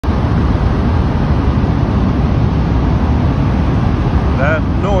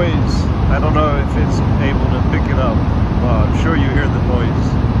don't know if it's able to pick it up. I'm sure you hear the noise.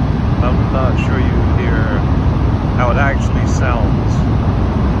 I'm not sure you hear how it actually sounds.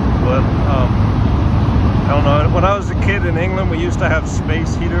 But I don't know. When I was a kid in England, we used to have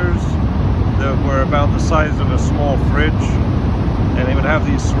space heaters that were about the size of a small fridge, and they would have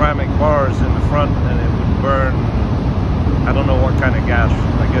these ceramic bars in the front, and it would burn, I don't know what kind of gas,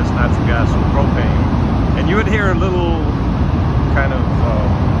 I guess natural gas or propane, and you would hear a little kind of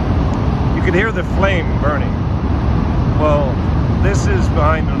you could hear the flame burning. Well, this is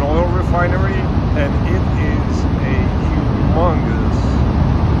behind an oil refinery, and it is a humongous,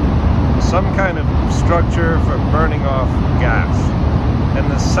 some kind of structure for burning off gas,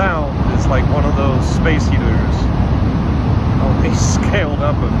 and the sound is like one of those space heaters, only scaled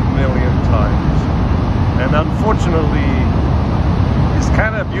up 1,000,000 times. And unfortunately, it's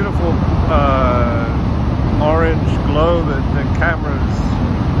kind of beautiful orange glow that the camera's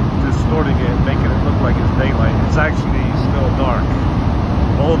distorting it, making it look like it's daylight. It's actually still dark.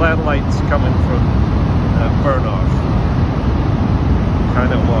 All that light's coming from burn off.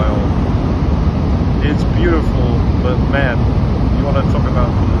 Kind of wild. It's beautiful, but man, you want to talk about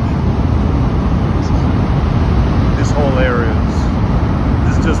pollution. This whole area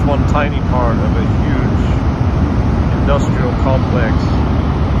is just one tiny part of a huge industrial complex.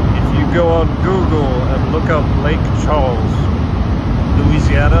 If you go on Google and look up Lake Charles,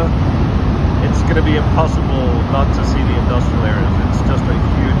 Louisiana, it's going to be impossible not to see the industrial areas. It's just a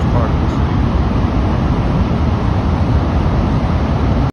huge part of the city.